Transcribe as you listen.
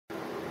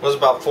I was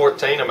about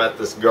 14, I met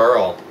this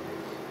girl.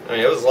 I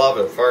mean, it was love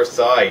at first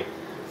sight,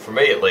 for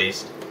me at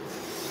least.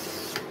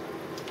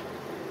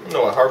 I don't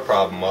know what her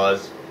problem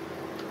was.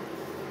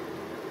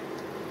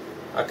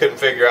 I couldn't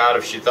figure out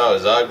if she thought it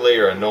was ugly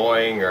or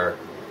annoying, or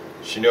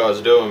she knew I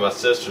was doing my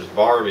sister's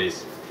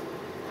Barbies.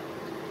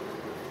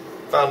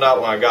 Found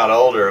out when I got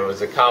older it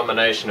was a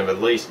combination of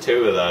at least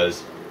two of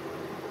those.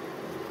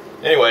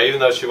 Anyway, even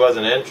though she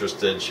wasn't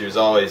interested, she was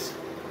always,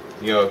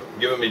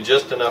 giving me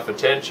just enough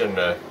attention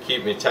to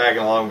keep me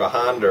tagging along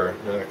behind her,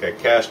 like a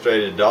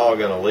castrated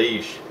dog on a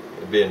leash,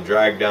 being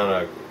dragged down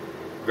a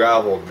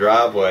gravel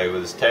driveway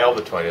with his tail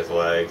between his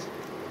legs.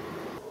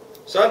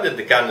 So I did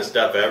the kind of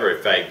stuff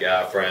every fake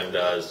guy friend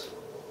does.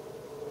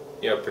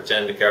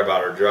 Pretend to care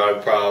about her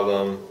drug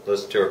problem,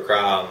 listen to her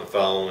cry on the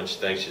phone when she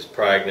thinks she's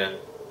pregnant.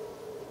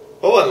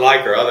 I wasn't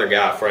like her other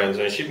guy friends.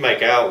 I mean, she'd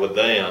make out with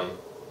them.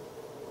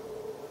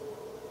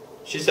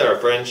 She said her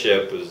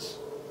friendship was,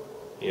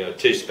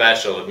 too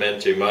special. It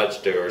meant too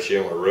much to her. She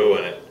didn't want to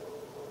ruin it.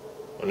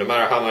 Well, no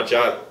matter how much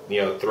I,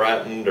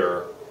 threatened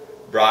or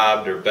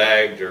bribed or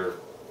begged or,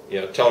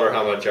 told her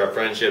how much our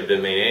friendship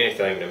didn't mean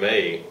anything to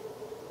me,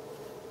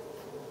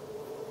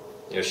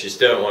 she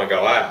still didn't want to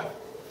go out.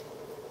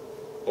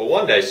 Well,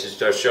 one day she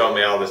started showing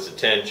me all this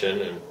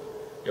attention, and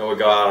we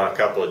go out on a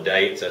couple of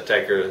dates. I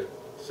take her to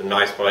some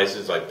nice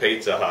places like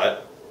Pizza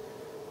Hut.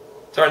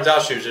 Turns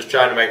out she was just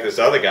trying to make this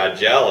other guy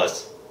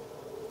jealous.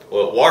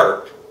 Well, it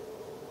worked,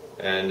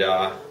 and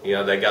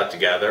they got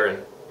together,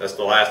 and that's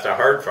the last I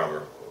heard from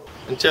her.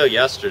 Until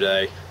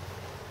yesterday,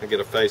 I get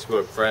a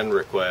Facebook friend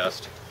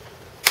request.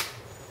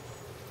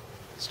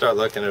 Start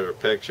looking at her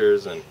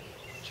pictures, and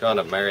she wound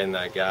up marrying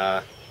that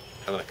guy,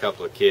 having a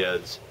couple of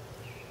kids.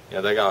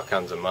 They got all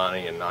kinds of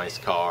money and nice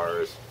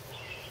cars,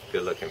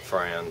 good-looking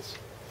friends.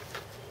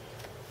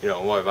 And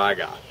what have I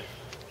got?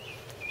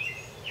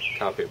 A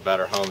copy of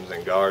Better Homes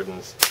and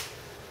Gardens,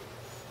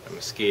 a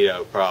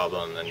mosquito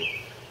problem, and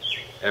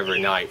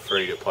every night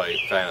free to play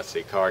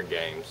fantasy card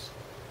games.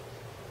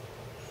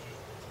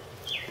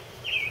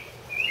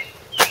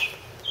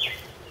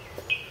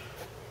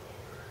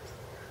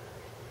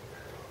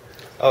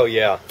 Oh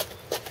yeah,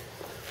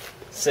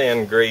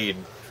 sin, greed,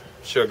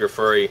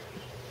 sugar-free.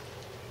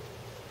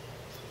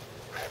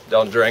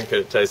 Don't drink it,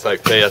 it tastes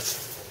like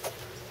piss.